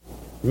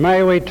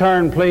May we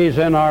turn, please,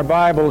 in our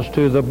Bibles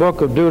to the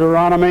book of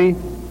Deuteronomy,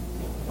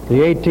 the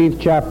 18th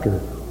chapter.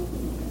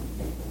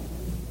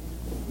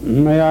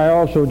 May I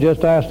also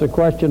just ask the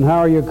question, how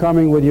are you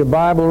coming with your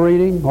Bible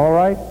reading? All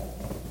right?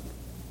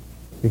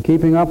 You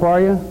keeping up,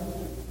 are you?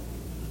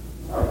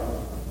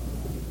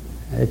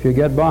 If you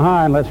get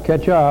behind, let's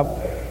catch up.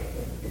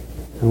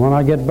 And when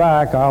I get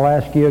back, I'll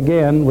ask you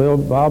again.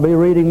 I'll be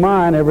reading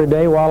mine every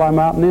day while I'm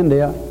out in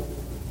India.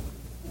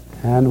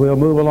 And we'll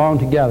move along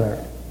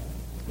together.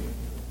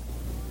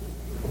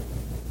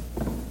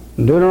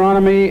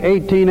 Deuteronomy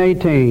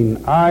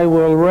 18:18, I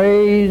will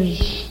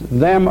raise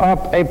them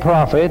up a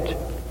prophet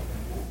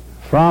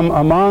from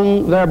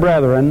among their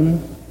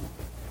brethren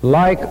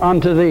like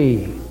unto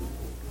thee,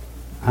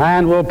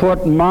 and will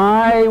put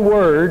my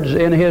words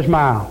in his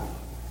mouth,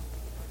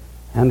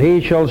 and he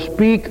shall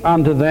speak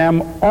unto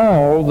them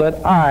all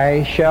that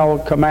I shall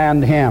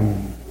command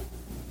him.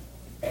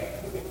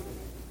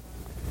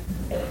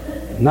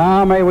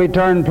 Now may we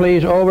turn,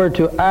 please, over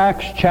to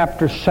Acts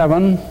chapter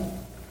 7,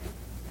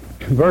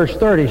 verse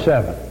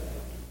 37.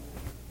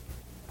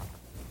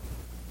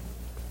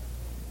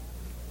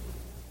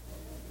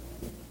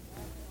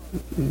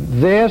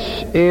 This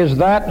is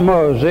that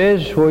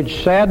Moses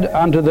which said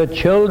unto the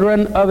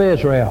children of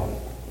Israel,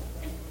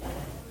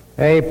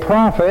 A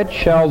prophet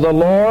shall the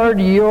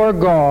Lord your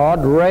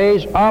God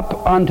raise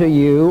up unto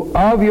you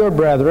of your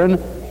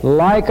brethren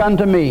like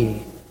unto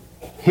me.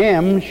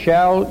 Him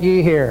shall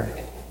ye hear.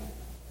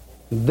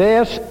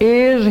 This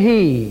is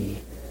he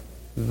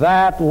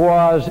that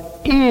was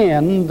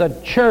in the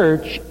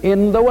church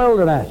in the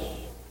wilderness,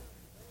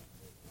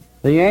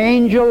 the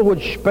angel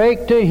which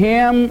spake to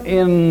him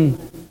in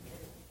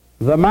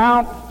the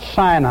Mount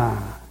Sinai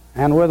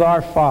and with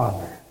our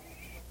fathers,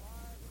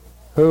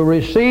 who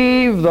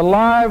received the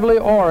lively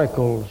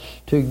oracles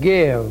to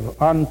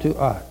give unto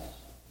us.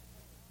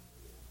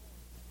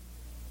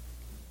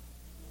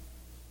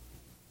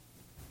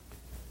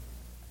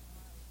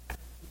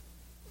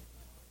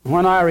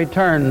 When I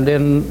returned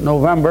in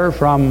November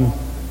from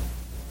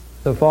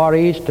the Far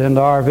East and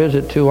our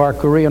visit to our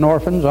Korean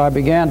orphans, I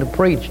began to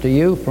preach to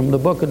you from the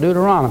book of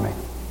Deuteronomy.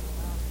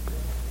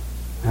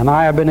 And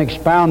I have been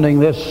expounding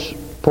this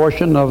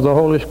portion of the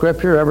Holy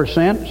Scripture ever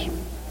since.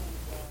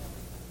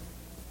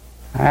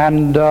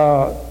 And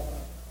I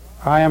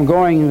am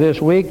going this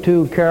week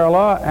to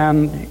Kerala,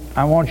 and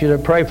I want you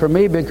to pray for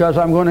me because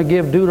I'm going to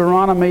give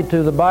Deuteronomy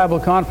to the Bible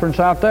conference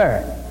out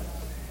there.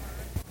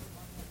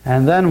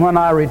 And then when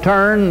I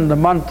return the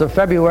month of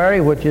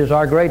February, which is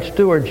our great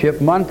stewardship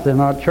month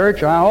in our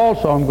church, I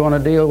also am going to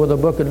deal with the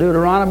book of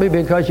Deuteronomy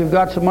because you've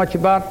got so much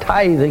about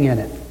tithing in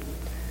it.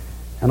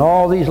 And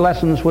all these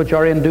lessons which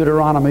are in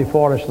Deuteronomy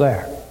for us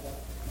there.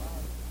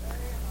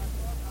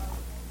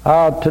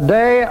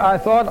 Today I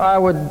thought I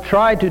would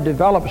try to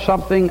develop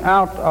something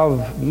out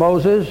of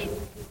Moses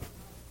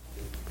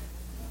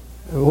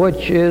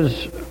which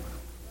is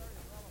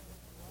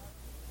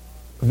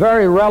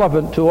very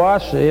relevant to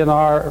us in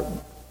our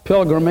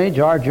pilgrimage,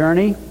 our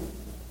journey.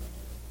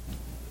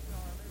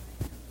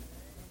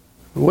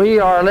 We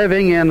are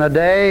living in a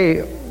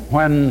day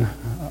when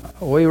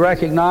we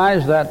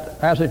recognize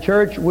that as a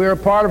church we're a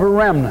part of a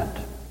remnant.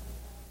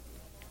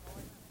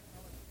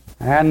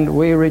 And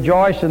we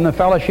rejoice in the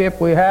fellowship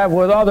we have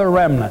with other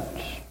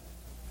remnants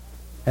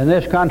in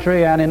this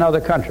country and in other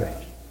countries.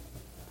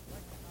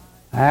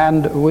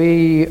 And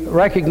we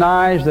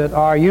recognize that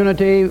our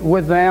unity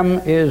with them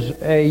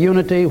is a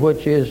unity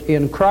which is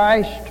in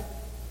Christ,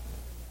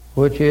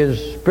 which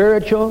is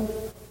spiritual,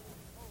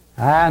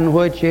 and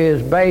which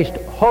is based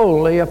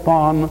wholly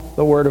upon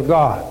the Word of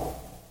God.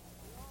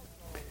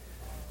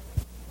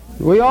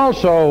 We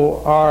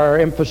also are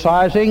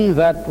emphasizing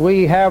that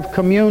we have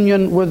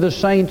communion with the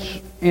saints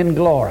in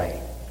glory.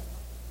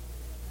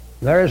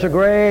 There is a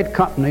great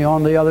company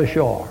on the other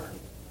shore.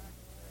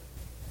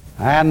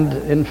 And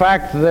in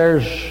fact,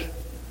 there's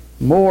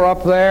more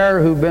up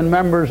there who've been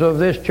members of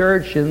this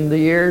church in the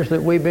years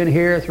that we've been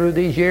here through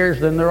these years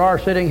than there are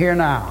sitting here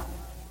now.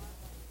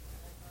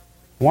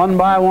 One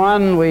by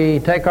one, we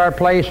take our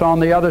place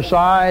on the other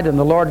side, and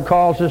the Lord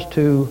calls us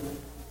to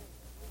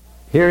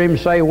hear Him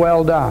say,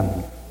 well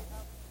done.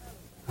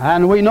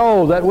 And we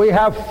know that we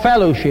have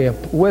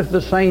fellowship with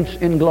the saints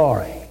in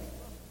glory.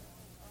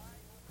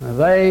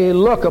 They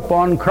look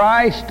upon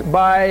Christ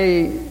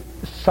by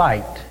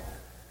sight.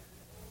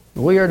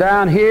 We are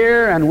down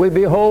here and we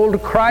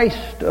behold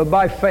Christ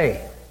by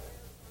faith.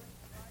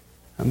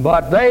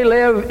 But they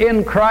live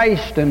in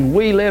Christ and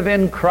we live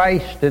in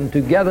Christ, and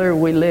together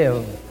we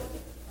live.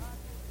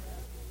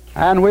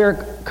 And we're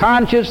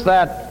conscious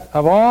that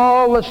of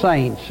all the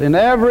saints in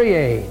every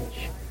age,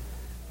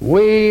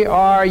 we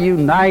are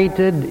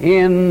united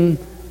in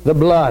the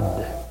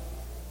blood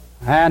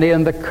and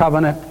in the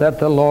covenant that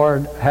the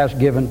Lord has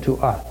given to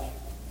us.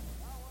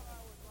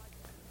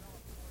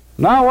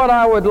 Now, what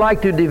I would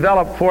like to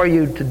develop for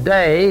you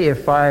today,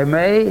 if I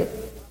may,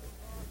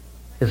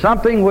 is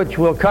something which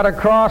will cut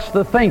across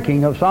the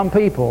thinking of some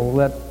people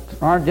that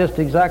aren't just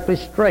exactly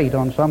straight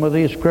on some of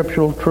these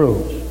scriptural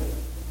truths.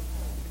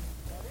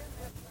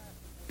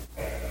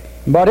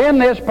 But in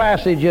this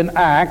passage in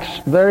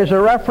Acts, there is a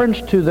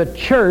reference to the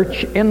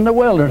church in the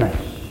wilderness.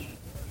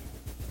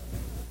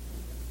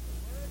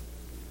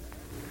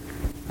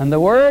 And the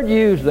word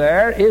used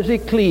there is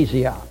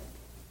ecclesia.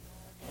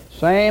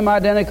 Same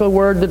identical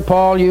word that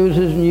Paul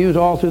uses and used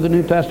all through the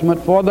New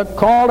Testament for the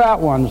called out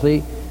ones,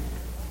 the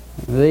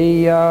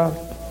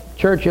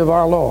church of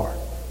our Lord.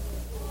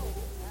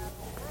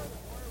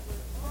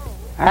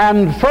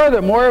 And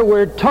furthermore,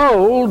 we're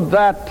told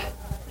that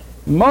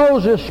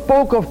Moses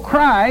spoke of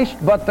Christ,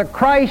 but the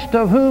Christ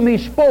of whom he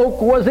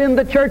spoke was in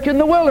the church in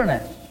the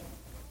wilderness.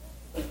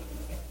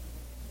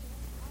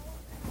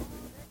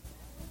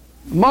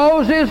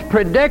 Moses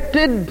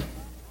predicted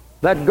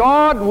that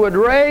God would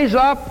raise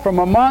up from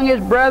among his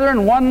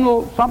brethren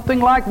one something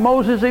like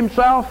Moses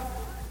himself,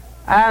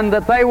 and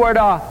that they were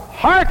to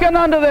hearken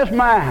unto this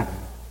man.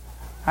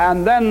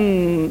 And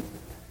then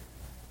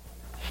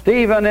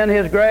Stephen, in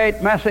his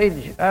great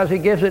message, as he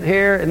gives it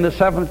here in the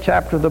 7th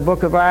chapter of the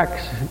book of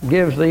Acts,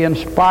 gives the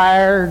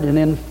inspired and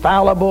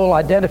infallible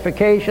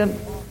identification.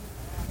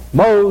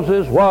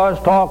 Moses was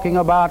talking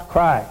about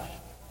Christ,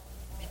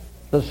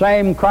 the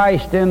same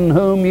Christ in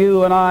whom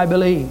you and I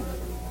believe.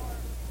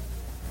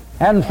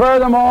 And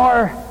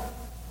furthermore,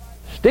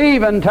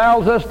 Stephen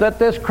tells us that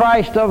this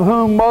Christ of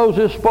whom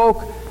Moses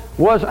spoke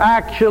was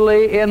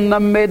actually in the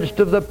midst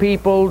of the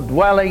people,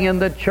 dwelling in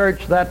the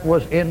church that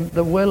was in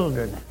the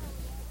wilderness.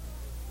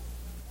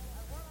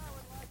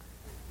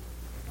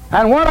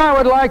 And what I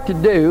would like to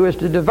do is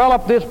to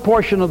develop this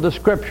portion of the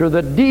Scripture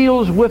that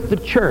deals with the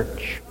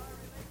church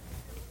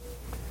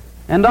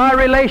and our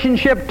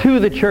relationship to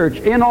the church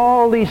in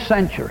all these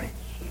centuries.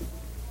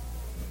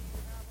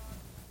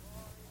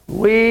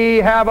 We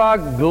have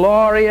a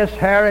glorious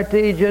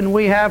heritage, and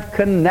we have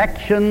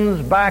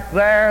connections back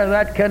there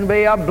that can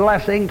be a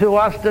blessing to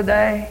us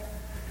today,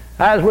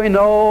 as we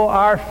know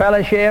our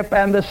fellowship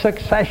and the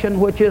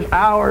succession which is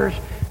ours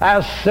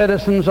as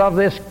citizens of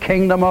this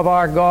kingdom of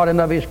our God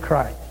and of His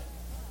Christ.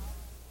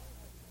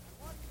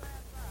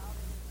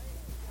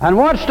 And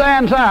what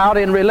stands out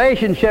in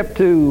relationship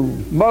to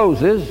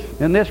Moses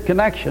in this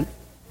connection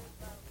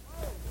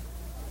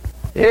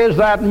is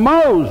that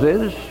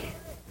Moses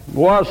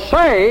was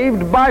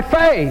saved by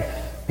faith.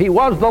 He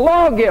was the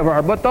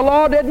lawgiver, but the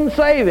law didn't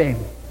save him.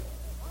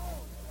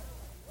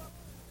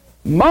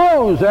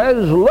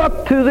 Moses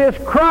looked to this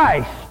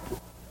Christ,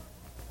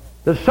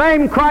 the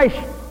same Christ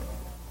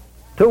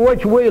to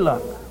which we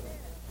look.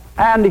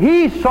 And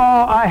he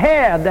saw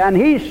ahead, and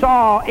he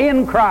saw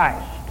in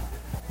Christ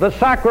the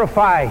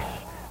sacrifice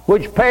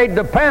which paid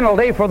the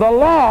penalty for the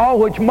law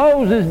which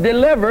Moses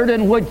delivered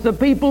and which the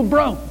people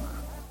broke.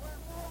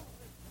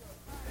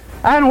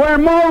 And where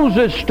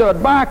Moses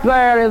stood back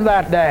there in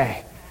that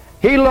day,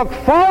 he looked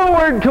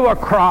forward to a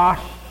cross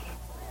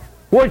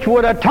which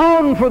would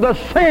atone for the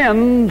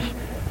sins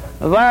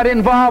that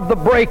involved the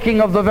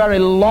breaking of the very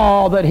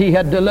law that he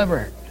had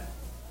delivered.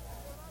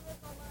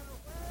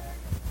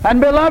 And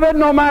beloved,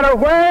 no matter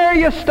where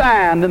you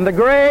stand in the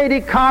great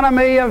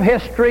economy of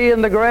history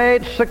and the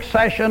great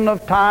succession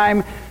of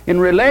time in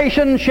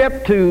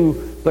relationship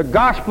to the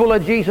gospel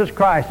of Jesus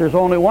Christ, there's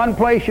only one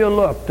place you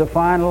look to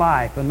find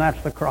life, and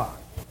that's the cross.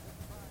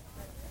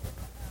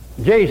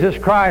 Jesus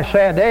Christ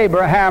said,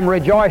 Abraham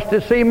rejoiced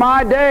to see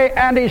my day,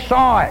 and he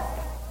saw it.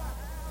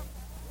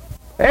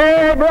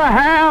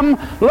 Abraham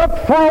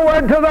looked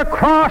forward to the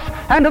cross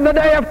and to the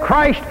day of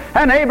Christ,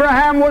 and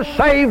Abraham was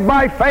saved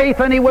by faith,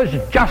 and he was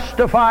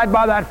justified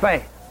by that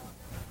faith.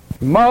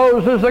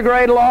 Moses, the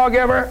great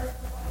lawgiver,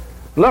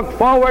 looked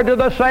forward to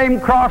the same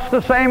cross,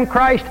 the same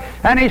Christ,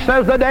 and he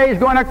says the day is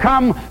going to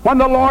come when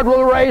the Lord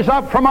will raise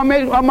up from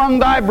among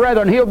thy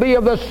brethren. He'll be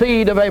of the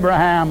seed of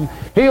Abraham.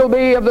 He'll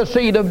be of the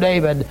seed of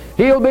David.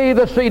 He'll be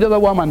the seed of the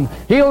woman.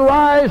 He'll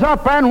rise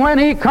up, and when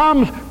he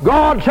comes,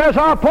 God says,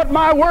 I'll put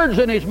my words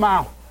in his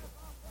mouth.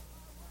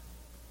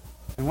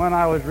 And when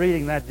I was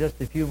reading that just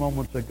a few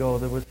moments ago,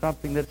 there was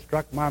something that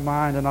struck my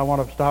mind, and I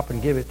want to stop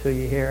and give it to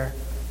you here.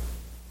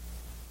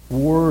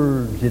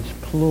 Words, it's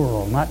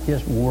plural, not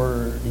just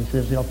word. He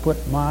says, He'll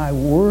put my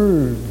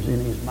words in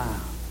his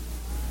mouth.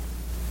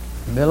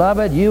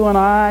 Beloved, you and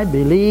I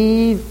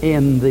believe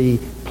in the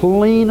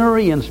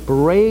plenary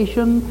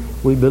inspiration.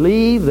 We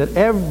believe that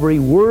every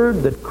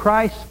word that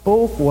Christ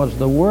spoke was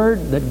the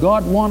word that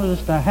God wanted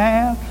us to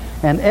have,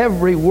 and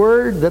every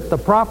word that the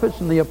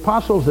prophets and the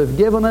apostles have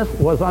given us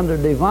was under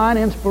divine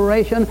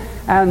inspiration,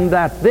 and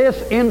that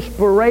this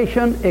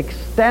inspiration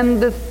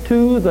extendeth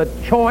to the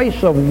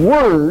choice of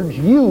words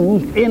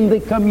used in the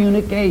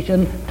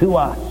communication to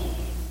us.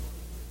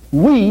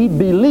 We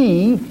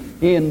believe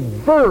in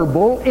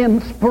verbal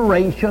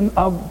inspiration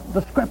of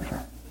the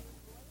Scripture.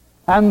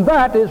 And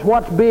that is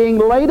what's being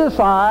laid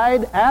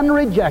aside and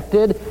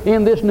rejected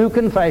in this new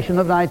confession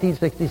of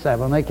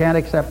 1967. They can't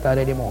accept that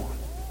anymore.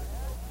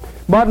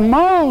 But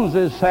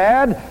Moses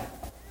said,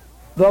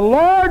 the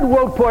Lord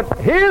will put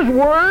His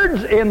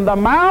words in the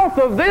mouth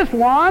of this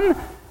one,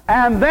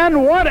 and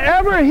then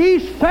whatever He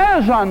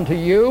says unto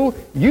you,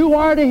 you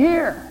are to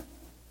hear.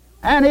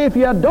 And if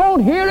you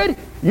don't hear it,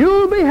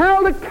 you'll be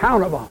held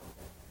accountable.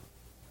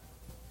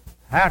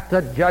 at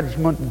the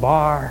judgment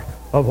bar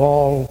of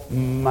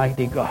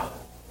Almighty God.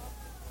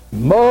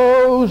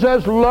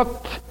 Moses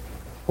looked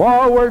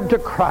forward to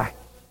Christ.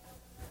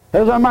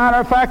 As a matter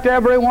of fact,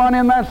 everyone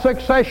in that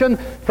succession,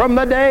 from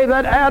the day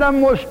that Adam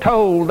was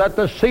told that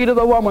the seed of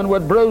the woman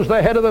would bruise the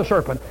head of the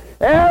serpent,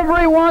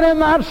 everyone in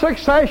that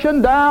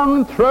succession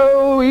down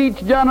through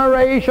each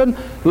generation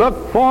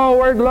looked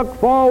forward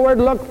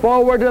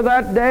to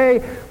that day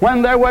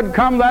when there would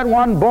come that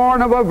one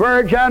born of a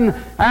virgin,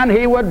 and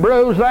he would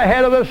bruise the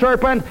head of the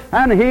serpent,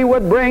 and he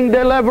would bring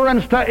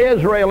deliverance to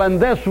Israel,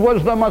 and this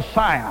was the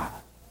Messiah.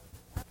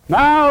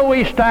 Now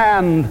we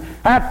stand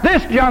at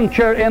this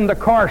juncture in the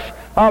course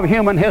of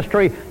human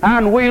history,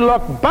 and we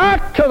look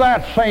back to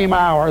that same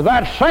hour,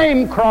 that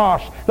same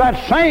cross,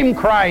 that same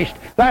Christ,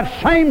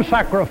 that same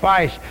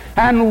sacrifice,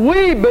 and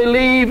we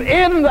believe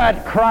in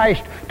that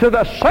Christ to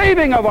the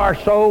saving of our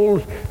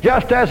souls,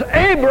 just as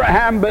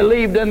Abraham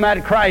believed in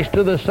that Christ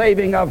to the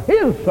saving of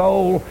his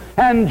soul,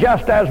 and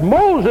just as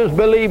Moses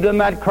believed in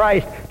that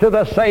Christ to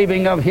the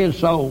saving of his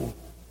soul.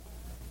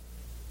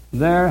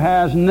 There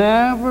has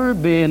never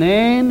been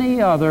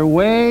any other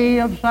way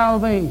of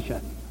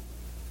salvation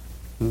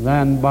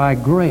than by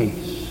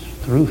grace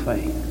through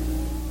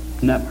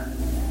faith. Never.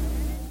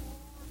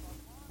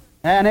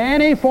 And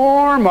any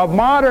form of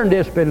modern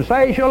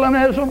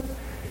dispensationalism,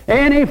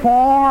 any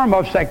form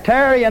of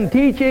sectarian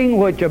teaching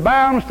which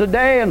abounds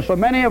today in so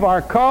many of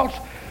our cults,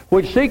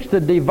 which seeks to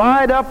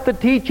divide up the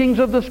teachings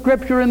of the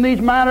Scripture in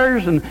these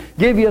matters and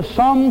give you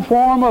some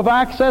form of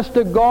access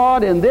to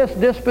God in this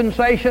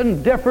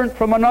dispensation different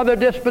from another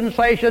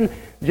dispensation,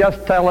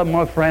 just tell them,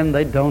 my friend,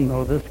 they don't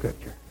know the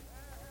Scripture.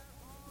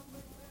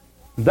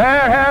 There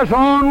has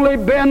only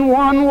been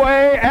one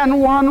way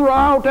and one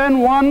route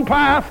and one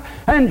path,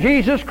 and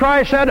Jesus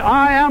Christ said,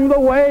 I am the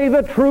way,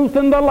 the truth,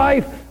 and the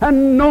life,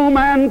 and no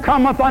man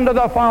cometh unto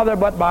the Father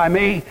but by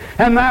me.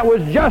 And that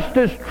was just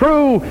as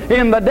true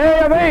in the day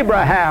of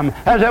Abraham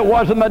as it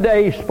was in the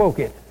day he spoke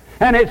it.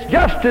 And it's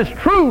just as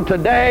true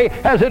today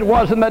as it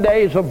was in the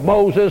days of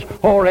Moses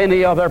or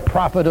any other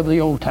prophet of the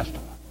Old Testament.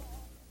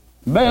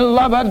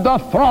 Beloved, the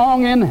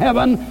throng in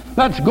heaven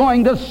that's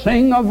going to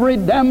sing of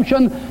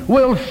redemption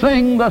will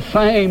sing the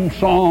same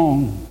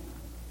song.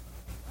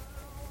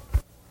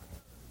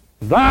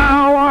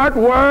 Thou art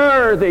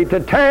worthy to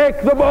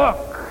take the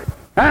book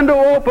and to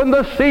open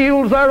the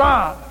seals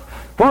thereof,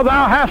 for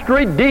thou hast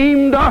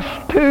redeemed us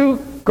to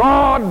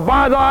God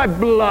by thy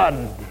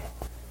blood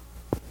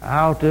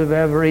out of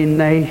every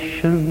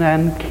nation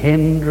and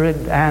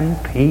kindred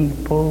and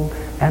people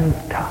and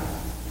tongue.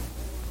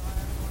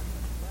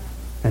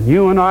 And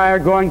you and I are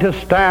going to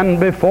stand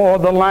before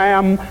the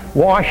Lamb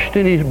washed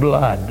in his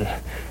blood.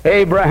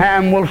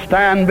 Abraham will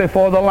stand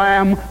before the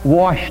Lamb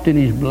washed in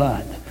his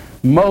blood.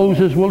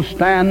 Moses will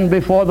stand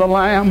before the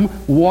Lamb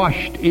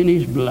washed in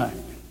his blood.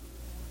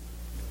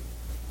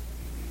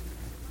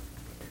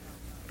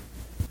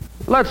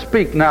 Let's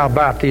speak now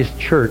about this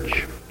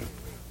church.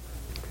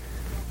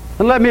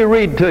 And let me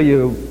read to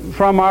you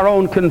from our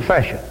own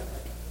confession.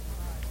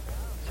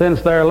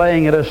 Since they're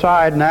laying it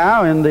aside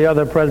now in the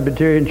other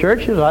Presbyterian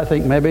churches, I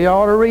think maybe I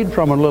ought to read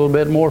from it a little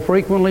bit more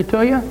frequently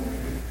to you.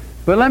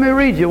 But let me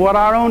read you what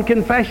our own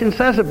confession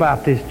says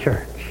about this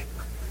church.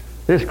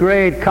 This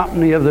great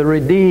company of the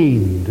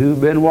redeemed who've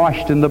been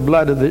washed in the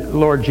blood of the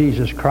Lord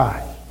Jesus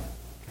Christ.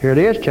 Here it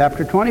is,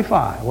 chapter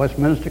 25,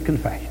 Westminster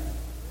Confession.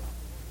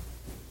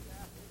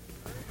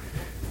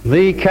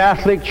 The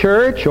Catholic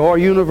Church, or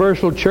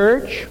Universal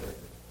Church,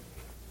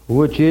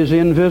 which is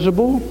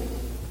invisible,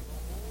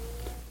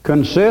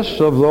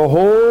 consists of the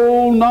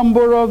whole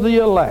number of the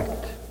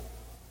elect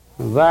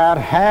that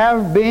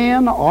have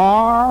been,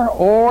 are,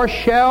 or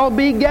shall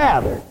be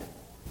gathered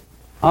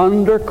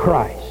under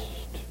Christ,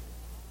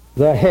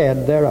 the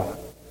head thereof,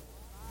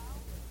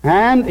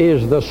 and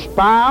is the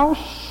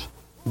spouse,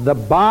 the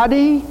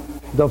body,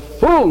 the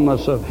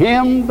fullness of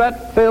him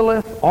that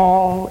filleth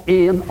all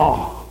in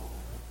all.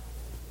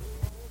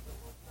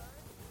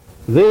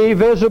 The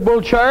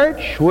visible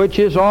church, which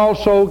is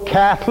also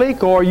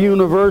Catholic or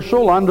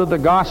universal under the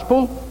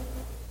gospel,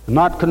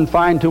 not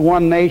confined to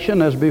one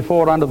nation as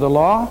before under the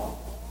law,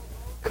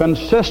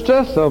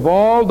 consisteth of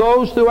all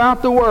those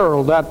throughout the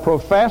world that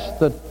profess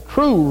the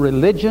true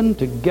religion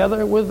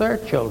together with their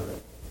children,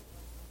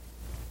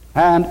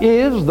 and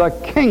is the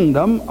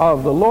kingdom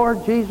of the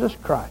Lord Jesus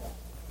Christ,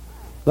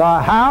 the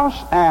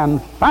house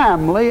and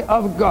family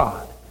of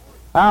God,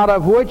 out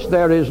of which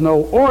there is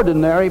no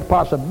ordinary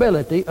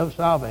possibility of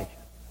salvation.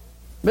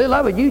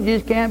 Beloved, you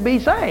just can't be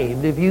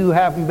saved if you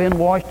haven't been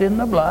washed in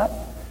the blood,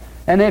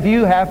 and if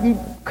you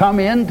haven't come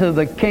into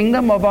the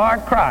kingdom of our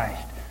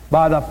Christ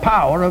by the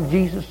power of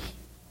Jesus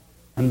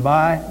and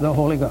by the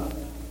Holy Ghost.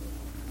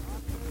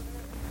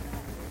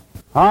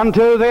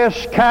 Unto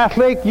this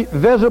Catholic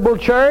visible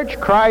church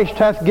Christ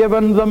hath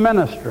given the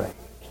ministry,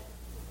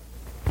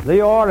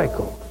 the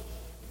oracles,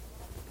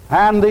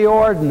 and the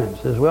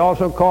ordinances, we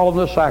also call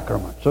them the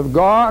sacraments of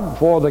God,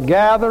 for the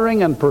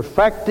gathering and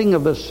perfecting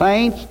of the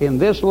saints in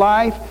this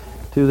life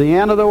to the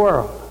end of the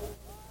world.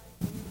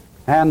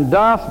 and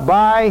doth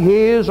by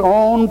his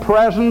own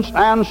presence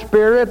and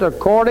Spirit,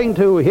 according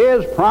to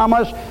his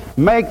promise,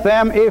 make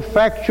them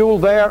effectual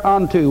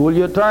thereunto. Will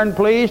you turn,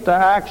 please, to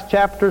Acts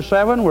chapter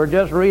 7? We're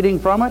just reading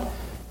from it.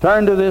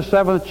 Turn to this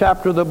 7th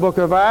chapter of the book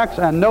of Acts,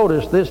 and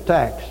notice this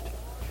text.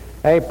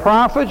 A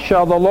prophet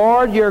shall the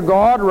Lord your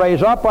God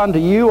raise up unto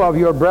you of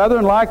your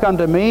brethren like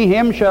unto me,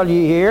 him shall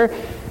ye hear.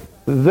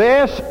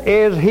 This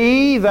is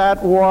he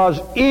that was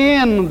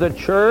in the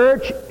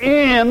church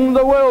in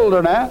the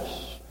wilderness,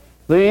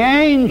 the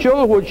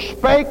angel which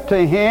spake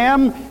to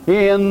him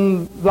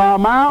in the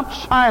Mount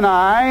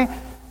Sinai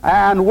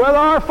and with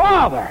our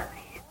fathers.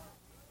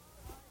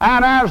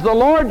 And as the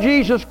Lord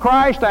Jesus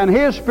Christ and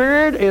his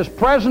Spirit is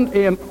present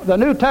in the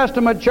New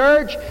Testament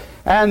church,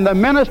 and the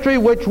ministry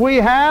which we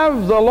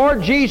have, the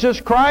Lord Jesus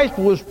Christ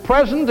was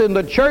present in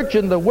the church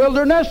in the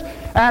wilderness,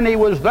 and he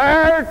was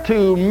there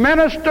to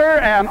minister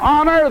and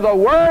honor the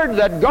word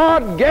that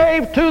God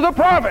gave to the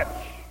prophets.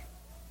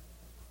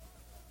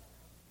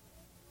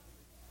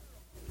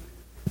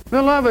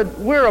 Beloved,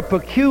 we're a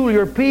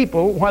peculiar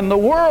people when the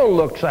world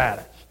looks at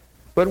us,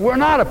 but we're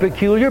not a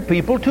peculiar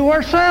people to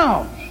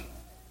ourselves.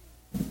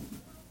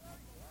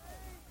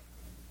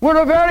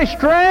 We're a very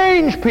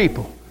strange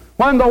people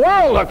when the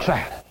world looks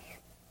at us.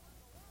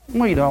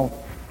 We don't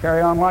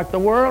carry on like the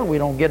world. We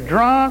don't get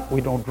drunk.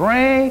 We don't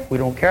drink. We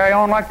don't carry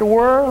on like the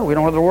world. We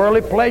don't have the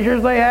worldly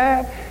pleasures they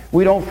have.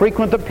 We don't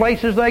frequent the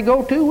places they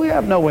go to. We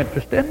have no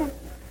interest in them.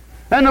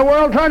 And the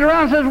world turns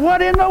around and says,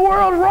 what in the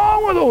world's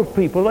wrong with those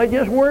people? They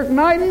just work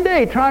night and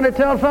day trying to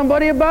tell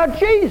somebody about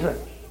Jesus.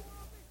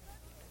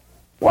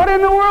 What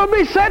in the world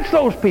besets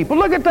those people?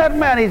 Look at that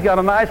man. He's got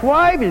a nice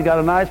wife. He's got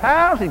a nice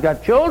house. He's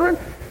got children.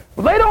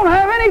 Well, they don't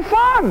have any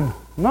fun.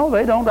 No,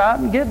 they don't out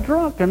and get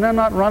drunk, and they're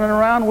not running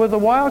around with a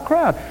wild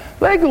crowd.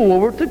 They go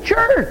over to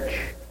church,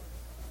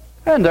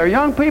 and their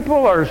young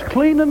people are as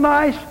clean and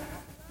nice.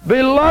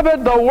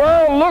 Beloved, the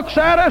world looks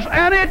at us,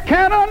 and it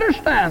can't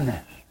understand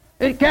this.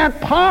 It can't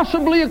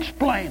possibly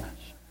explain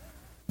us.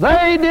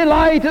 They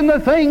delight in the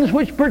things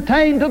which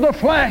pertain to the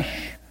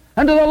flesh,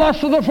 and to the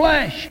lust of the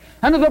flesh,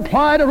 and to the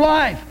pride of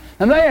life.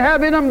 And they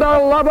have in them the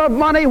love of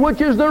money,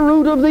 which is the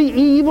root of the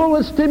evil,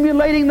 and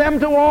stimulating them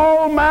to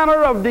all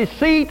manner of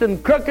deceit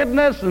and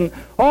crookedness and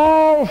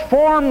all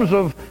forms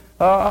of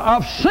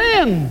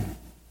sin.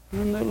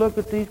 And they look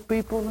at these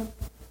people and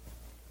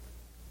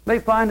they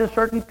find a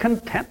certain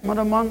contentment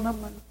among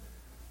them. And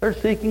they're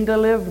seeking to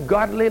live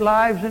godly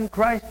lives in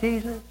Christ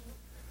Jesus.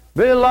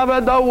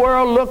 Beloved, the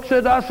world looks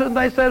at us and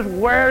they says,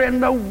 where in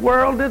the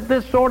world did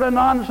this sort of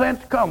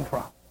nonsense come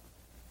from?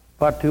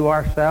 But to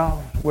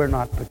ourselves, we're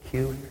not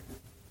peculiar.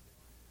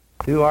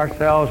 To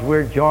ourselves,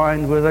 we're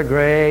joined with a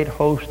great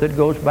host that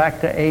goes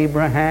back to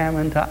Abraham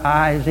and to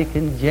Isaac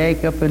and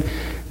Jacob, and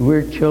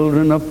we're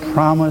children of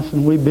promise,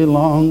 and we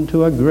belong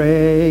to a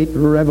great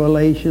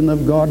revelation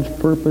of God's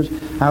purpose,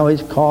 how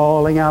he's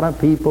calling out a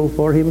people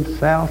for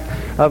himself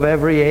of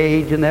every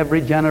age and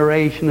every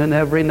generation and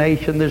every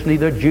nation. There's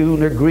neither Jew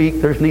nor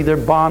Greek, there's neither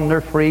bond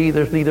nor free,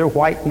 there's neither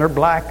white nor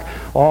black.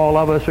 All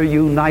of us are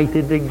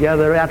united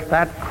together at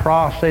that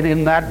cross and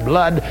in that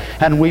blood,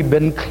 and we've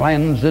been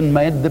cleansed and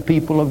made the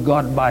people of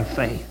God by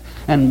faith.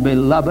 And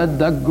beloved,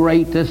 the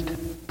greatest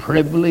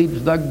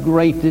privilege, the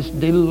greatest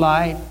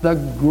delight, the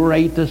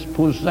greatest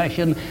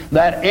possession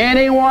that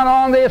anyone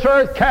on this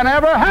earth can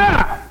ever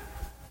have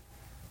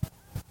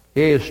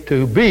is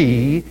to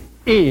be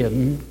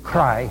in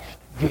Christ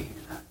Jesus.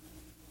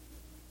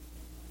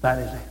 That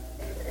is it.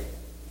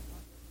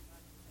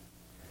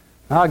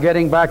 Now,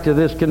 getting back to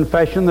this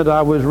confession that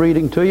I was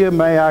reading to you,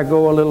 may I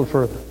go a little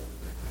further.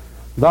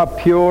 The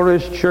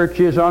purest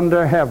churches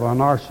under heaven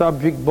are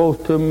subject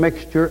both to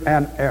mixture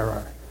and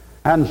error.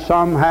 And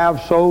some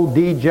have so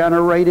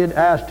degenerated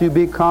as to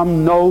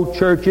become no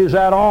churches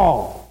at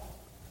all,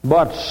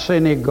 but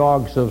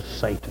synagogues of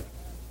Satan.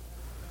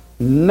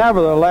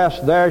 Nevertheless,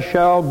 there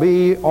shall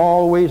be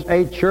always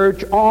a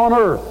church on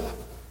earth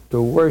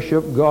to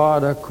worship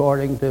God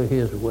according to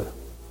his will.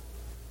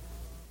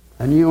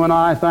 And you and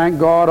I, thank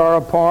God, are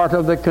a part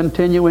of the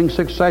continuing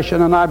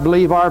succession, and I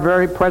believe our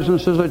very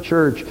presence as a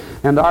church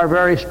and our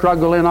very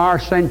struggle in our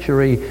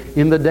century,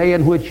 in the day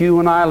in which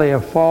you and I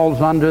live, falls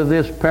under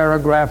this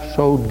paragraph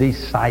so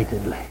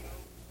decidedly.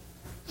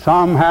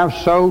 Some have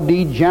so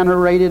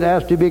degenerated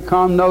as to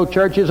become no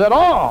churches at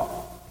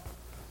all.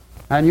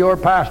 And your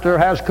pastor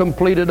has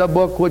completed a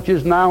book which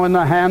is now in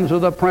the hands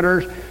of the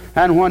printers,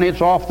 and when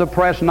it's off the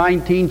press,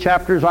 19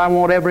 chapters, I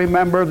want every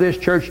member of this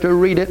church to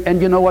read it. And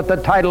you know what the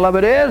title of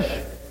it is?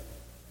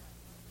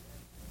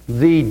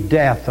 The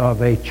Death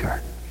of a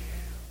Church.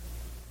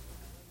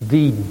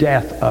 The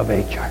Death of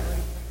a Church.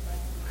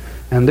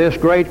 And this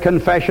great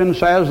confession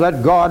says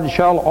that God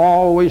shall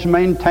always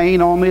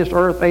maintain on this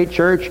earth a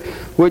church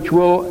which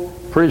will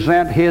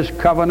present his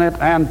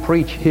covenant and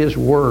preach his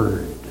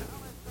word.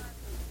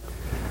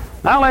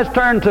 Now let's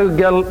turn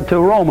to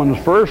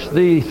Romans first,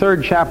 the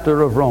 3rd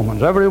chapter of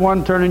Romans.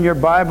 Everyone turn in your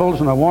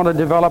Bibles, and I want to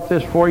develop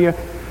this for you.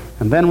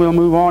 And then we'll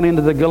move on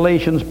into the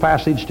Galatians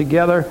passage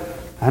together,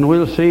 and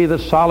we'll see the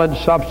solid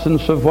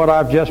substance of what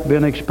I've just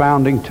been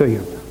expounding to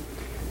you.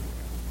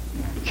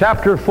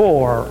 chapter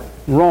 4,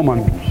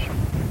 Romans.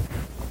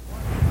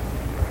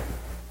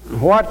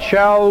 What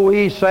shall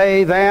we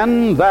say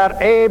then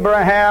that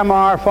Abraham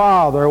our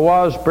father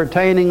was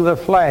pertaining the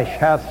flesh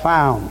hath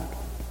found?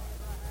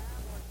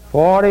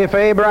 For if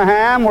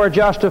Abraham were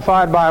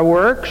justified by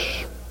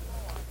works,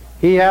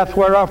 he hath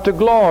whereof to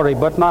glory,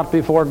 but not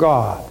before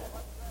God.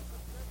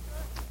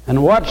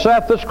 And what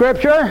saith the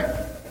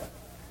Scripture?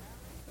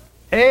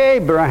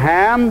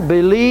 Abraham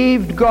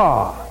believed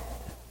God,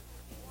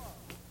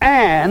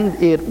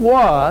 and it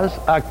was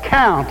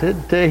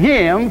accounted to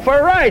him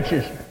for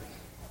righteousness.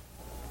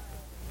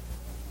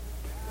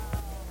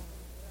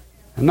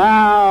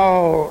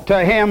 Now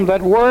to him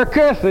that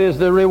worketh is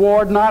the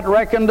reward not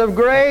reckoned of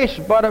grace,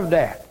 but of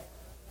debt.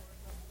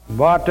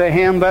 But to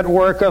him that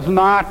worketh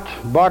not,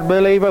 but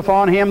believeth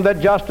on him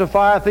that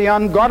justifieth the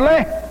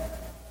ungodly,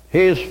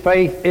 his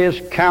faith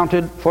is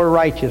counted for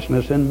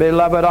righteousness. And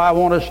beloved, I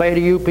want to say to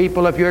you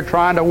people, if you're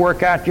trying to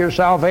work out your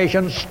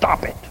salvation,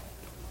 stop it.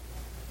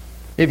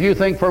 If you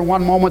think for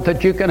one moment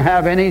that you can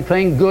have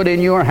anything good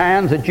in your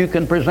hands that you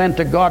can present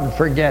to God,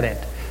 forget it.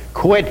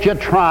 Quit your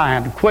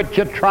trying. Quit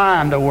your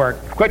trying to work.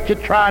 Quit your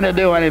trying to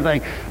do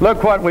anything.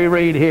 Look what we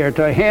read here.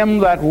 To him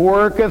that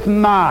worketh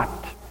not,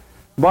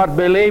 but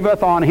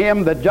believeth on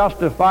him that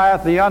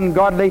justifieth the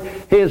ungodly,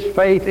 his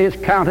faith is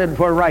counted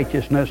for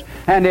righteousness.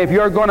 And if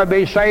you're going to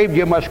be saved,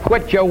 you must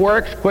quit your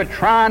works, quit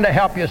trying to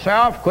help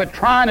yourself, quit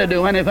trying to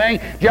do anything.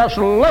 Just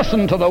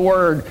listen to the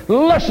Word,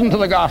 listen to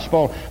the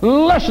gospel,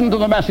 listen to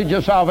the message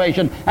of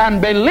salvation,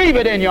 and believe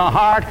it in your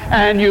heart,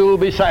 and you'll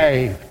be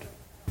saved.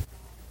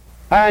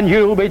 And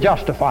you'll be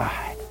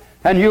justified.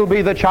 And you'll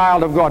be the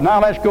child of God.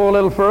 Now let's go a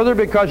little further,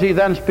 because he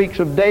then speaks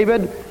of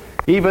David.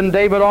 Even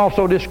David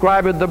also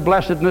described the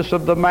blessedness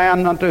of the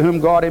man unto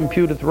whom God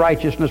imputeth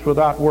righteousness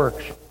without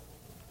works.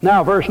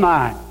 Now verse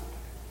 9.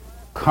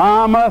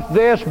 Cometh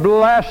this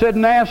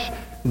blessedness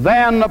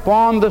then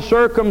upon the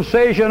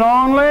circumcision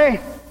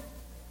only?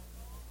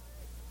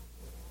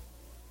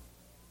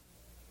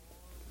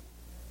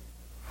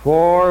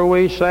 For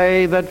we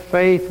say that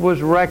faith was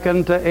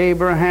reckoned to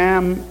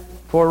Abraham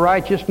for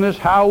righteousness.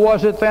 How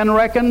was it then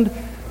reckoned?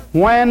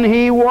 When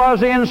he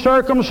was in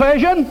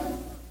circumcision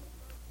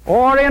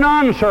or in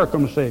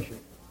uncircumcision?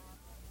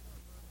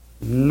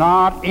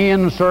 Not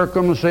in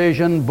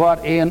circumcision,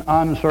 but in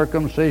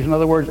uncircumcision. In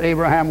other words,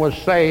 Abraham was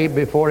saved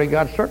before he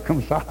got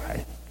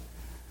circumcised.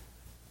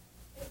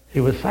 He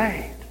was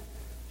saved.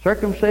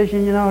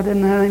 Circumcision,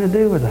 didn't have anything to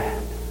do with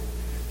that.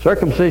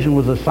 Circumcision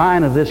was a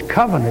sign of this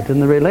covenant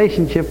and the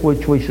relationship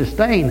which we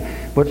sustain,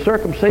 but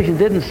circumcision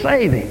didn't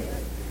save him.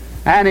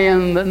 And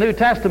in the New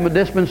Testament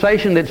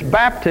dispensation, it's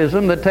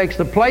baptism that takes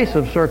the place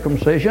of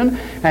circumcision,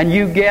 and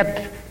you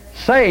get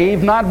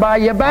saved not by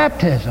your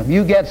baptism.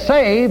 You get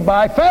saved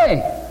by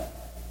faith.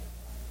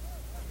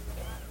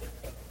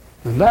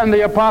 And then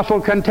the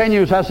apostle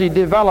continues as he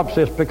develops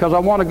this, because I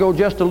want to go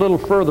just a little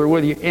further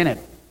with you in it.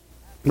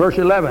 Verse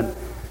 11.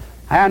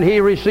 And he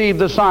received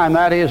the sign,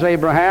 that is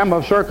Abraham,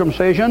 of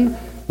circumcision,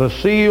 the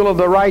seal of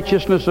the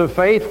righteousness of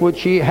faith,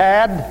 which he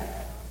had,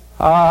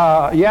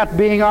 yet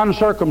being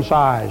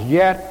uncircumcised,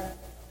 yet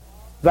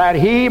that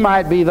he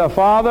might be the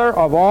father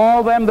of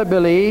all them that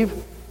believe,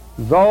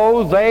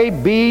 though they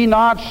be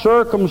not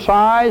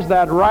circumcised,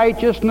 that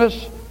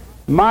righteousness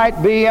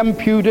might be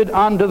imputed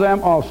unto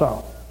them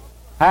also.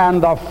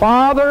 And the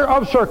father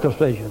of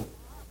circumcision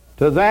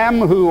to them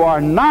who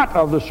are not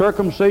of the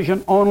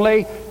circumcision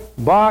only,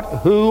 but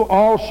who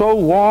also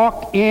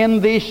walk in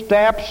the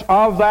steps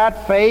of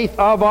that faith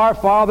of our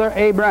father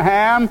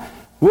Abraham,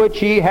 which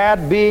he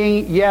had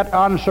being yet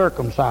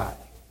uncircumcised.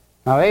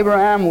 Now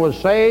Abraham was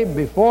saved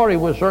before he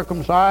was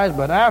circumcised,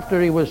 but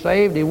after he was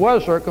saved he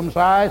was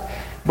circumcised.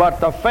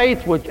 But the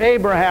faith which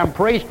Abraham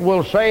preached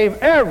will save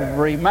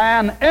every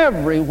man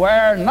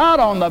everywhere, not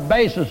on the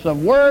basis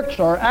of works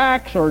or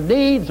acts or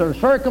deeds or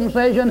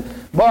circumcision,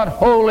 but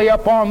wholly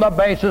upon the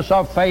basis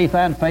of faith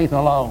and faith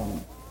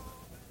alone.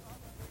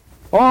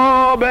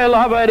 Oh,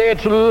 beloved,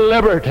 it's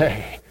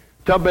liberty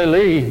to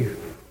believe.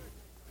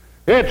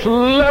 It's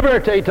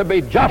liberty to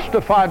be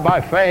justified by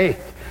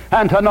faith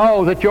and to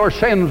know that your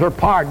sins are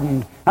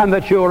pardoned and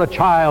that you're a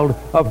child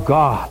of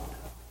God.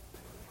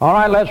 All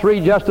right, let's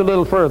read just a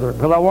little further,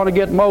 because I want to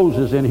get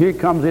Moses in. Here he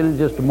comes in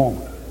just a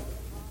moment.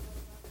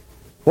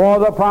 For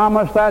the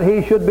promise that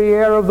he should be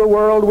heir of the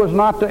world was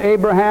not to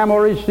Abraham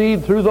or his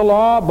seed through the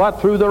law,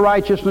 but through the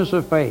righteousness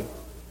of faith.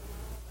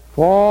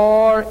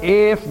 For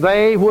if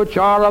they which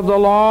are of the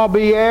law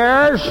be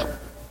heirs,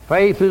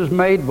 faith is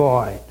made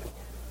void,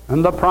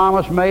 and the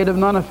promise made of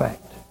none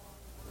effect.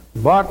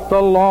 But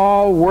the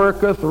law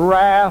worketh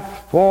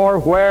wrath, for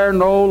where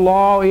no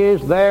law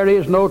is, there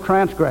is no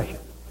transgression.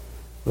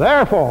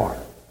 Therefore,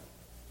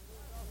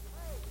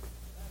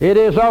 it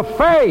is of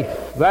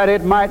faith that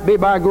it might be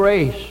by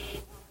grace,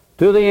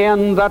 to the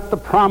end that the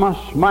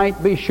promise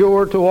might be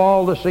sure to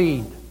all the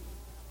seed,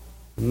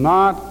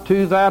 not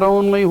to that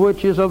only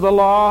which is of the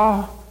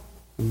law,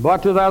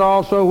 but to that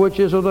also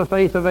which is of the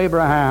faith of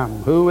Abraham,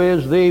 who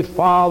is the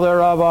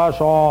father of us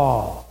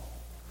all.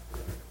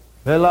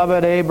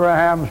 Beloved,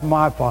 Abraham's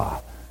my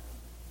father.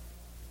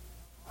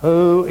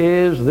 who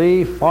is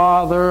the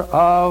Father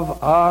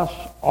of us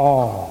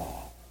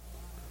all.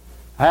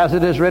 As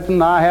it is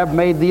written, I have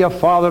made thee a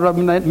father of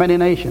many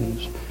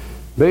nations,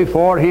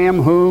 before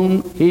him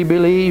whom he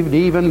believed,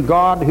 even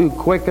God, who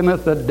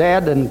quickeneth the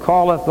dead, and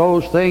calleth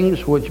those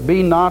things which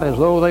be not as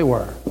though they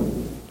were,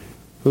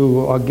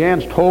 who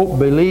against hope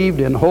believed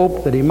in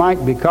hope that he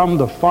might become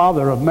the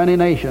father of many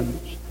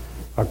nations,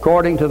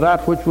 according to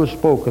that which was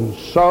spoken,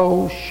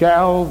 so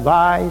shall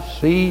thy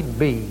seed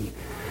be.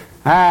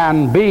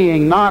 And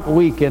being not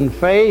weak in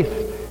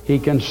faith, he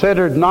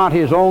considered not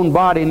his own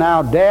body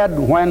now dead,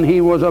 when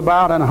he was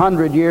about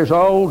 100 years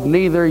old,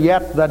 neither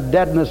yet the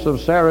deadness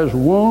of Sarah's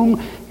womb.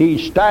 He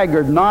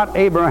staggered not,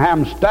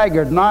 Abraham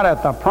staggered not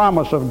at the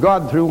promise of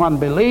God through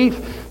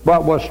unbelief,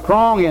 but was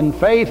strong in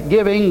faith,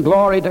 giving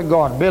glory to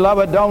God.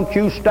 Beloved, don't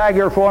you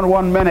stagger for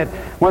 1 minute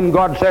when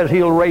God says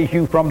he'll raise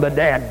you from the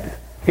dead.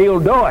 He'll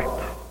do it.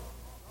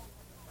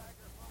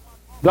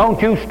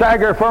 Don't you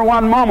stagger for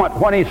 1 moment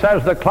when he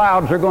says the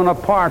clouds are going to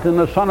part and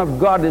the Son of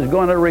God is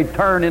going to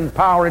return in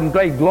power and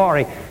great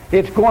glory.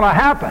 It's going to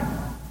happen.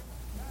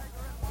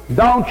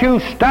 Don't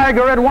you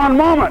stagger at 1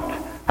 moment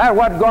at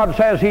what God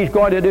says he's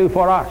going to do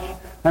for us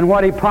and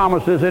what he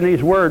promises in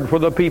his word for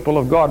the people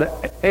of God.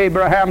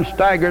 Abraham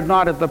staggered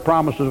not at the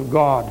promises of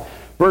God.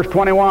 Verse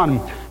 21,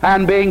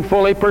 and being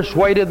fully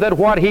persuaded that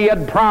what he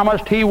had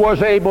promised he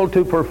was able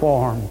to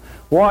perform.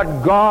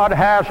 What God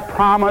has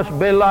promised,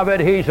 beloved,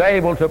 he's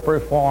able to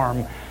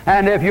perform.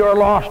 And if you're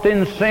lost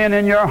in sin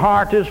and your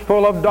heart is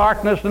full of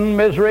darkness and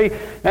misery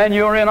and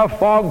you're in a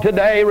fog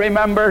today,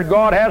 remember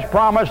God has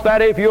promised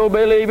that if you'll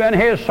believe in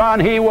his Son,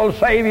 he will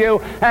save you,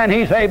 and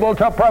he's able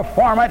to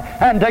perform it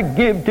and to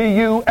give to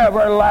you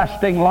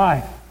everlasting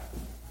life.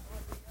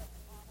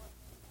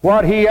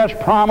 What he has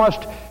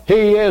promised,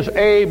 he is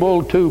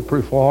able to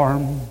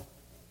perform.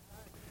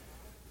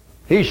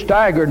 He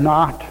staggered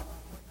not,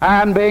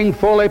 and being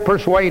fully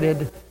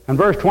persuaded. And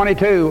verse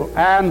 22,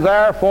 and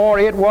therefore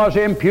it was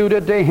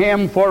imputed to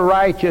him for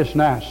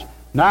righteousness.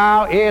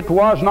 Now it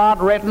was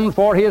not written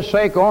for his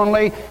sake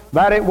only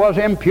that it was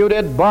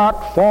imputed, but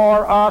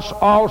for us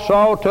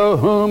also, to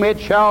whom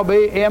it shall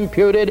be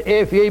imputed,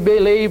 if ye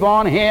believe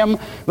on him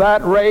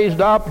that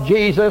raised up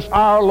Jesus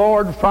our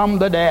Lord from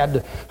the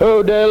dead,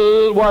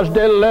 who was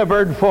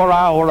delivered for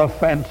our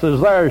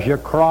offenses. There's your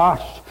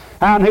cross.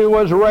 And who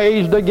was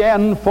raised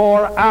again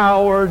for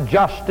our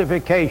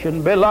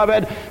justification.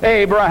 Beloved,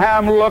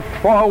 Abraham looked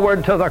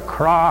forward to the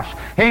cross.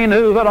 He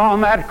knew that on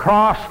that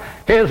cross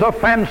his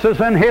offenses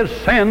and his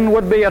sin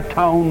would be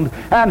atoned.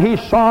 And he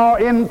saw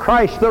in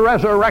Christ the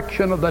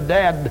resurrection of the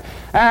dead.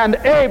 And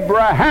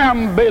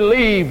Abraham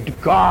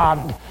believed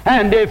God.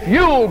 And if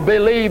you'll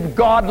believe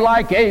God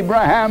like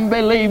Abraham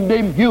believed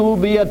him, you'll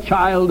be a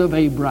child of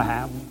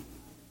Abraham.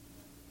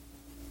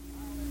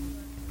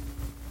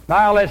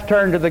 Now let's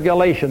turn to the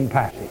Galatian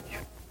passage.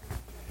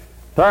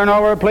 Turn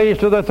over, please,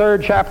 to the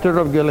 3rd chapter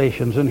of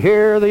Galatians. And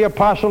here the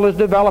apostle is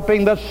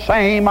developing the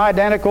same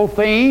identical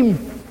theme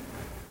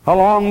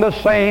along the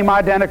same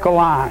identical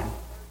line.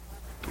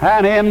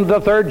 And in the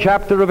 3rd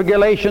chapter of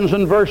Galatians,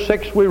 in verse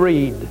 6, we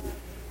read,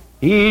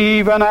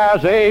 even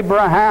as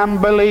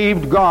Abraham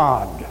believed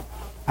God,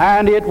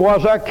 and it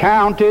was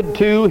accounted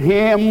to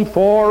him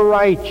for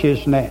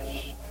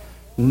righteousness.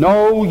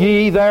 Know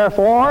ye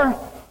therefore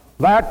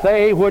that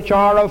they which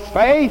are of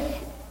faith,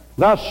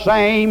 the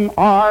same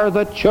are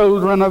the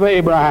children of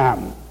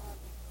Abraham.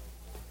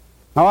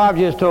 Now I've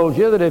just told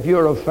you that if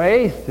you're of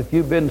faith, if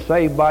you've been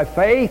saved by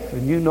faith,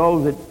 and you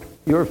know that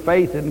your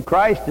faith in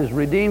Christ has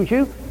redeemed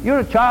you, you're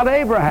a child of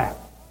Abraham.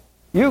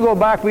 You go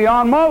back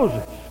beyond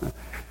Moses.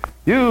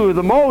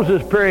 The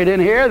Moses period in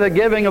here, the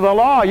giving of the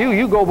law,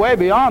 you go way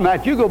beyond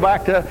that. You go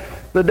back to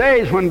the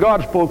days when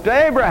God spoke to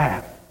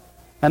Abraham.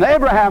 And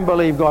Abraham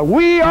believed God.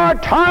 We are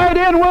tied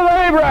in with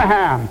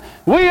Abraham.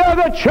 We are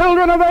the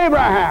children of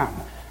Abraham.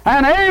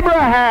 And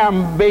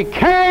Abraham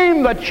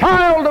became the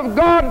child of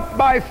God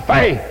by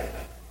faith.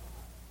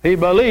 He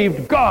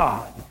believed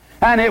God,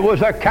 and it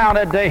was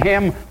accounted to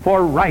him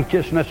for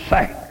righteousness'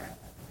 sake.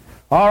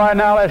 All right,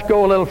 now let's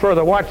go a little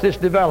further. Watch this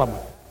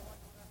development.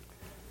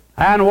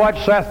 And what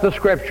saith the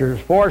Scriptures?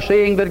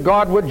 Foreseeing that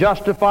God would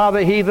justify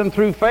the heathen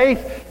through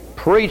faith,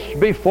 preached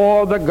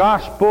before the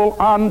gospel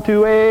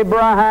unto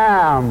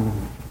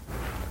Abraham.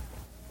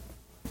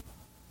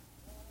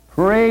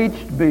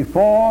 Preached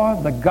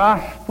before the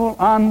gospel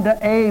unto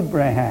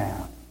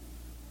Abraham,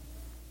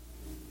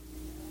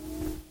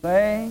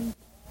 saying,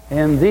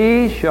 in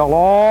these shall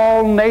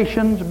all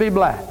nations be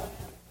blessed.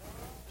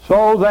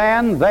 So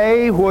then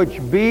they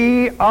which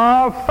be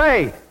of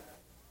faith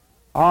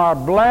are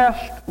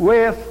blessed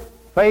with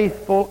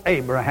faithful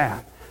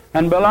Abraham.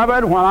 And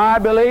beloved, when I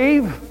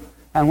believe,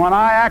 and when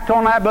I act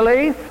on that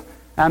belief,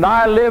 and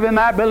I live in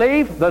that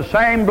belief, the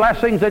same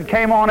blessings that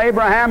came on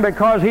Abraham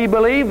because he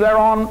believed, they're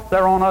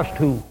on us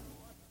too.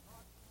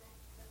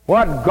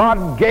 What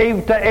God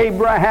gave to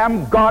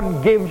Abraham,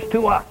 God gives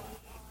to us.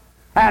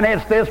 And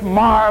it's this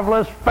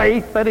marvelous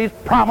faith that he's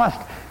promised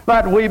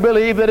that we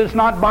believe that it's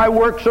not by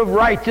works of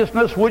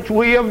righteousness which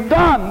we have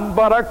done,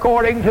 but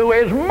according to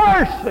His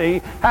mercy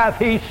hath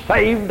He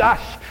saved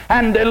us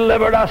and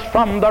delivered us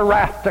from the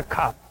wrath to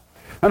come.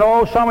 And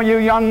oh, some of you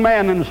young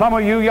men and some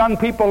of you young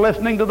people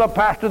listening to the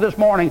pastor this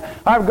morning,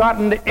 I've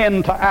gotten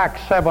into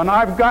Acts 7.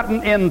 I've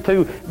gotten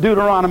into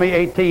Deuteronomy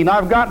 18.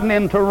 I've gotten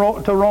into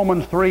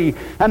Romans 3.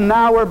 And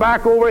now we're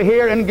back over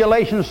here in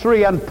Galatians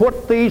 3, and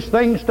put these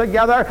things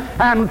together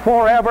and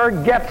forever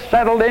get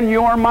settled in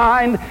your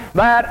mind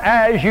that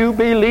as you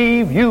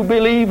believe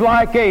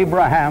like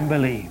Abraham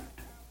believed.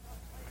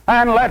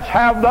 And let's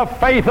have the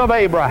faith of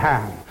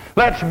Abraham.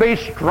 Let's be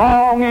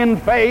strong in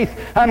faith,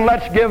 and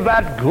let's give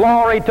that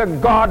glory to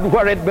God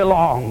where it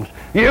belongs.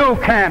 You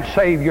can't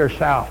save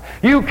yourself.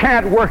 You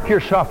can't work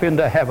yourself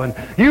into heaven.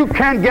 You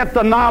can't get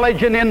the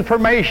knowledge and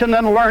information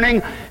and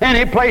learning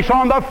any place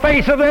on the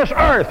face of this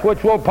earth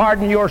which will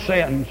pardon your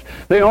sins.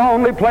 The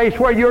only place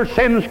where your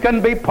sins can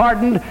be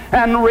pardoned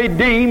and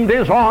redeemed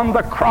is on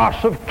the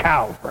cross of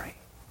Calvary.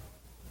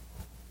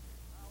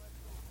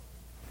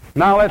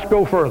 Now let's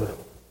go further.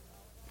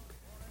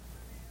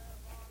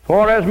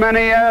 For as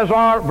many as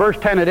are, verse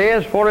 10 it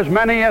is, for as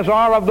many as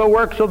are of the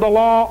works of the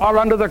law are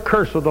under the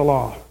curse of the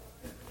law.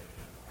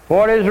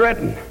 For it is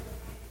written,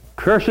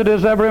 Cursed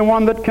is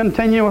everyone that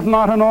continueth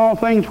not in all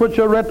things which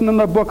are written in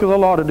the book of the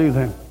law to do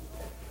them.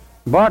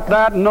 But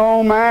that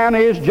no man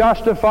is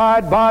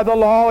justified by the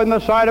law in the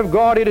sight of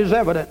God, it is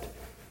evident.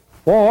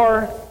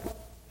 For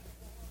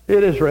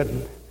it is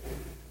written,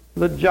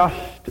 The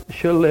just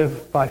shall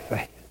live by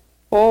faith.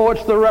 Oh,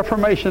 it's the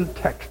Reformation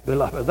text,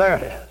 beloved. There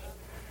it is.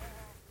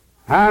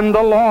 And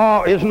the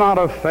law is not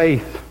of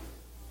faith.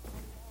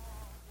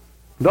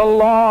 The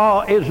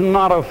law is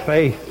not of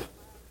faith.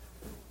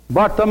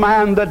 But the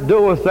man that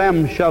doeth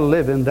them shall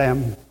live in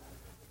them.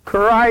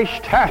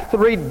 Christ hath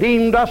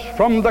redeemed us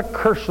from the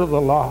curse of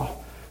the law,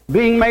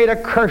 being made a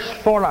curse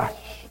for us.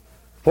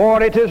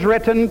 For it is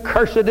written,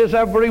 Cursed is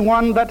every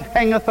one that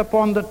hangeth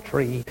upon the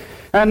tree.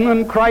 And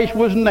when Christ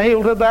was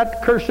nailed to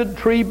that cursed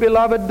tree,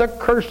 beloved, the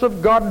curse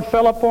of God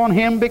fell upon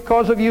him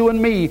because of you and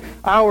me,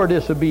 our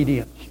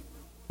disobedience.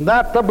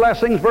 That the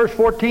blessings, verse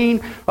 14,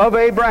 of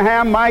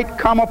Abraham might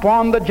come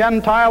upon the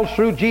Gentiles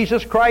through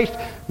Jesus Christ,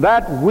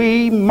 that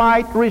we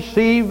might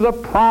receive the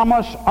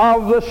promise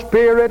of the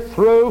Spirit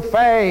through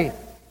faith.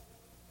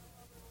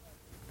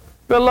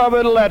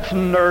 Beloved, let's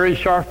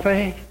nourish our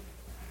faith.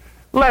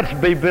 Let's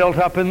be built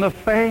up in the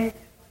faith.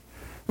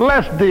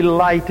 Let's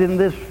delight in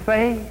this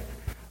faith.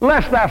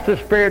 Let's ask the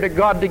Spirit of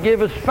God to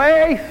give us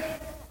faith.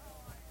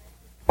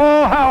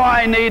 Oh, how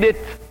I need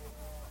it.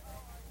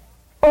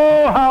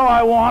 Oh, how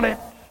I want it.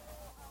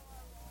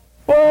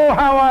 Oh,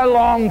 how I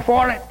long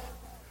for it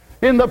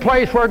in the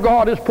place where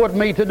God has put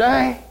me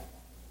today.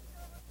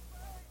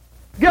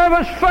 Give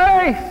us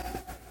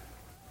faith,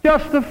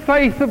 just the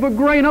faith of a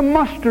grain of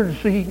mustard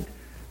seed,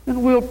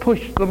 and we'll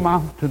push the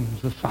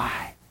mountains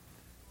aside.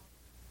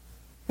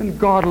 And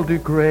God will do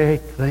great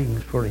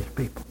things for His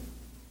people.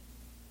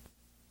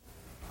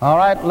 All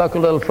right, look a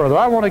little further.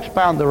 I won't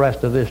expound the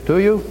rest of this to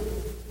you,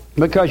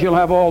 because you'll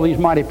have all these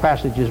mighty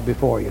passages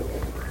before you.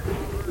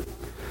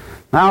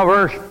 Now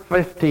verse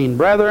 15,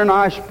 Brethren,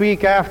 I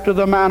speak after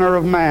the manner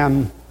of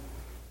man.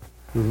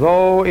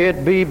 Though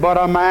it be but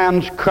a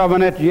man's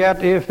covenant,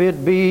 yet if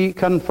it be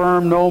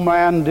confirmed, no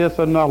man doth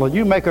annul it.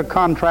 You make a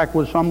contract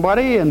with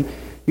somebody and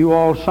you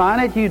all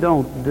sign it. You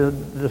don't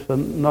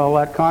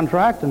disannul that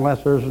contract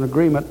unless there's an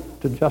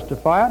agreement to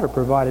justify it or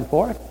provided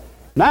for it.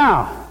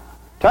 Now,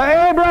 to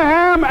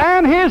Abraham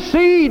and his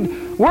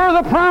seed were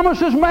the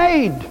promises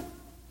made.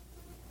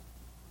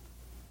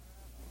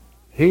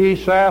 He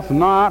saith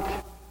not,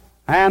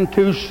 and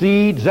to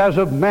seeds as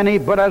of many,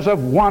 but as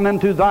of one, and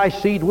to thy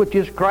seed, which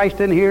is Christ.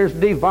 And here's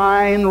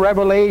divine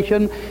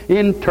revelation,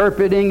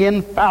 interpreting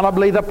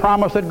infallibly the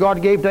promise that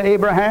God gave to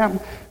Abraham.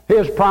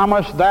 His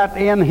promise that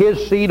in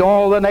his seed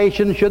all the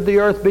nations, should the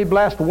earth be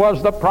blessed,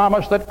 was the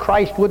promise that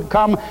Christ would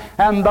come,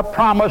 and the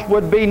promise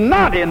would be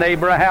not in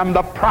Abraham,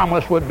 the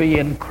promise would be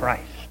in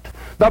Christ.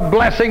 The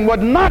blessing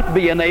would not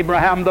be in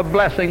Abraham, the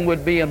blessing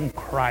would be in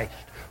Christ.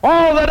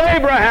 All that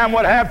Abraham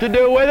would have to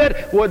do with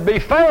it would be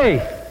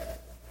faith.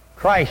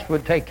 Christ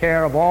would take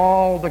care of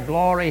all the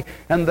glory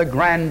and the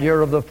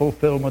grandeur of the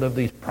fulfillment of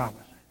these promises.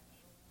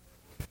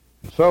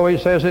 So he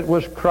says it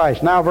was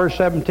Christ. Now verse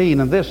 17,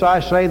 And this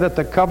I say, that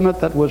the covenant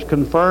that was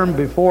confirmed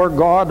before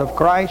God of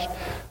Christ,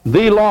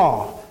 the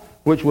law,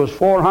 which was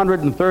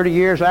 430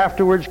 years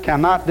afterwards,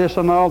 cannot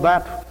disannul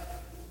that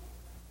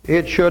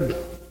it should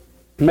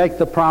make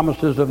the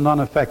promises of none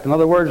effect. In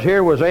other words,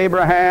 here was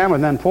Abraham,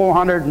 and then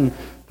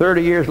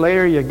 430 years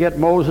later you get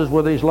Moses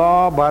with his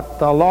law, but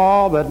the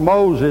law that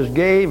Moses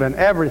gave and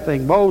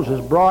everything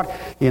Moses brought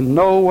in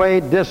no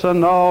way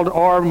disannulled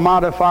or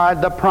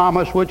modified the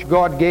promise which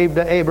God gave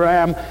to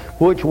Abraham,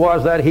 which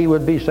was that he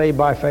would be saved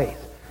by faith.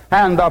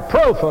 And the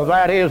proof of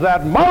that is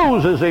that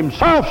Moses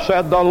himself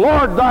said, The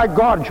Lord thy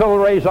God shall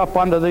raise up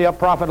unto thee a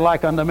prophet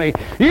like unto me.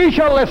 Ye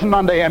shall listen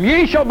unto him.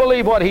 Ye shall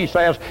believe what he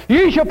says.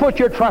 Ye shall put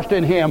your trust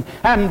in him.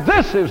 And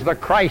this is the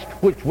Christ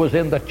which was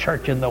in the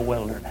church in the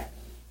wilderness.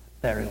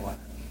 There he was.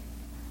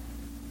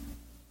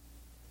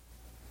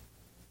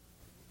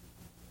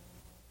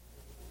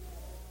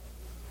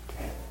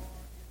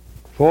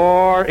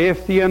 For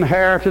if the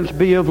inheritance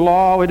be of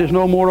law, it is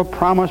no more a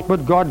promise,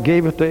 but God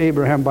gave it to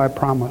Abraham by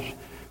promise.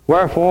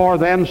 Wherefore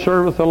then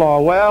serveth the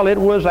law? Well, it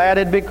was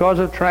added because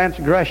of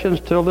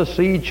transgressions till the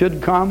seed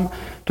should come,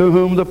 to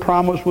whom the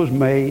promise was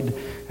made.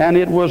 And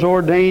it was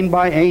ordained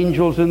by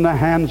angels in the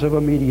hands of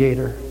a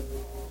mediator.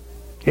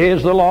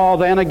 Is the law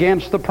then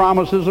against the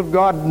promises of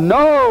God?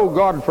 No,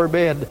 God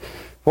forbid.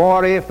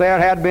 For if there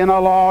had been a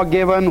law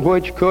given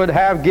which could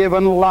have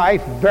given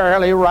life,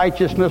 verily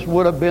righteousness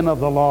would have been of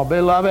the law.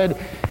 Beloved,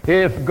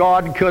 if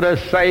God could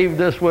have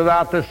saved us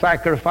without the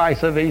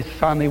sacrifice of His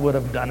Son, He would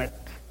have done it.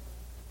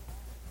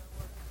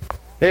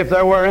 If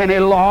there were any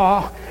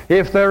law,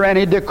 if there were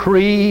any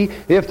decree,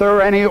 if there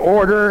were any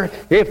order,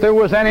 if there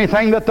was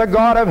anything that the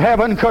God of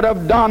heaven could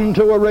have done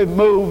to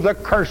remove the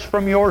curse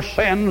from your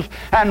sins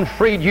and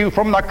freed you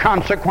from the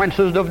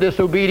consequences of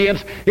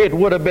disobedience, it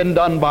would have been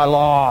done by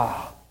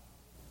law.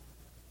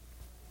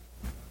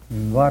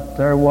 But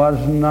there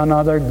was none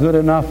other good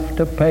enough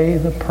to pay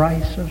the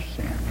price of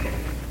sin.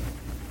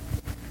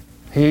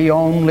 He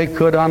only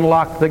could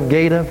unlock the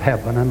gate of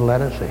heaven and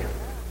let us in.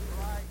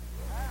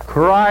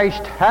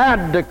 Christ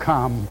had to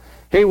come.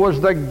 He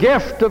was the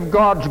gift of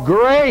God's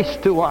grace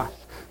to us,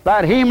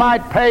 that He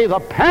might pay the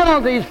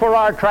penalties for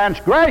our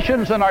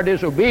transgressions and our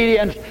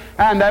disobedience,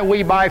 and that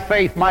we by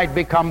faith might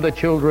become the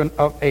children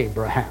of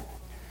Abraham.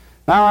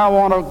 Now I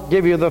want to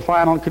give you the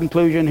final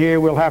conclusion here.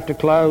 We'll have to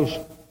close.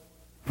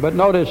 But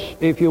notice,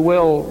 if you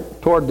will,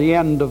 toward the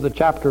end of the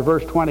chapter,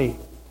 verse 20.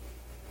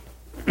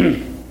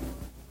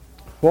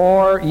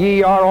 For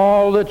ye are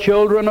all the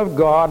children of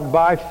God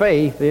by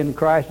faith in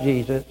Christ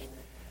Jesus.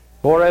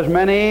 For as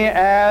many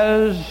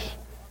as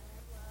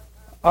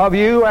of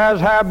you as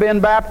have been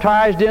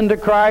baptized into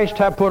Christ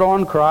have put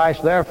on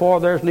Christ. Therefore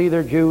there's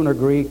neither Jew nor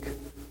Greek.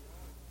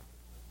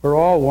 We're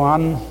all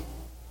one.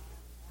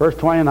 Verse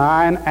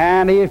 29,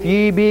 and if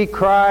ye be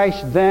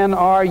Christ, then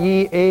are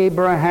ye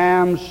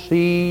Abraham's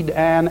seed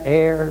and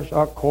heirs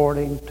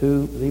according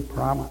to the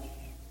promise.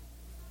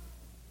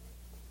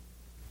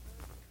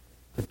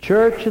 The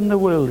church in the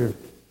wilderness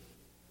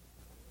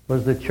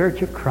was the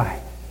church of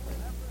Christ.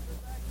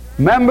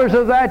 Members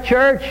of that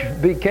church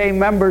became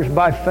members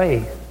by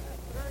faith.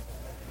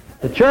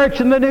 The church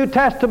in the New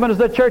Testament is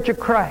the church of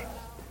Christ.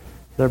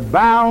 They're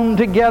bound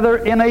together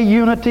in a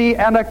unity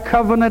and a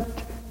covenant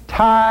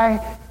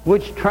tie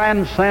which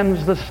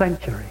transcends the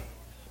centuries.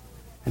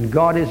 And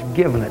God has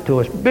given it to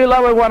us.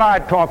 Beloved, when I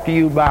talk to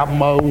you about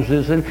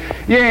Moses, and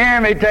you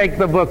hear me take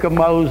the book of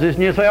Moses,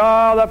 and you say,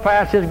 oh, the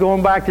pastor's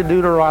going back to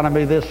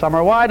Deuteronomy this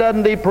summer. Why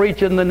doesn't he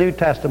preach in the New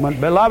Testament?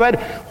 Beloved,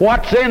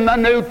 what's in the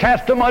New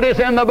Testament is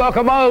in the book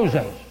of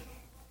Moses.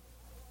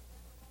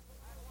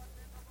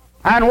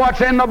 And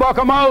what's in the book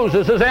of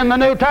Moses is in the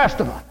New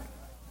Testament.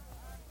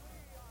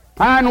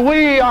 And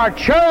we are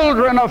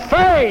children of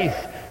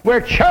faith.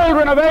 We're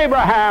children of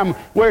Abraham.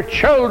 We're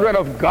children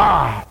of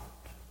God.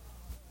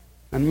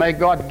 And may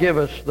God give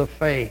us the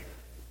faith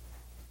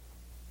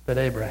that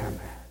Abraham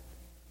had.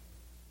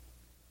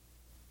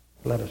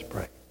 Let us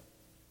pray.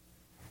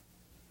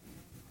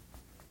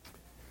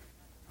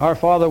 Our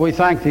Father, we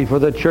thank Thee for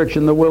the church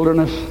in the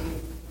wilderness.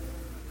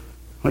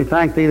 We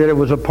thank Thee that it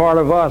was a part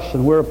of us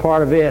and we're a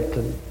part of it.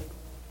 And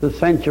the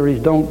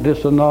centuries don't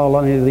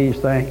disannul any of these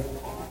things.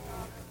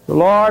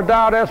 Lord,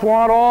 Thou dost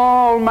want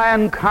all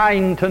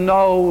mankind to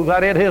know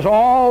that it has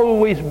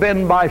always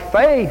been by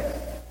faith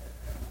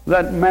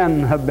that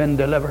men have been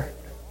delivered.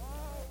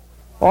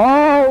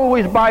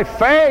 Always by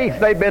faith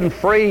they've been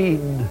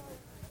freed.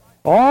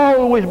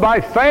 Always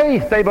by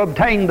faith they've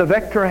obtained the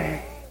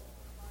victory.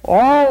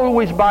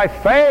 Always by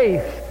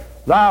faith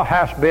Thou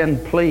hast been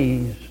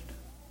pleased.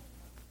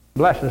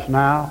 Bless us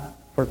now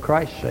for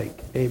Christ's sake.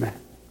 Amen.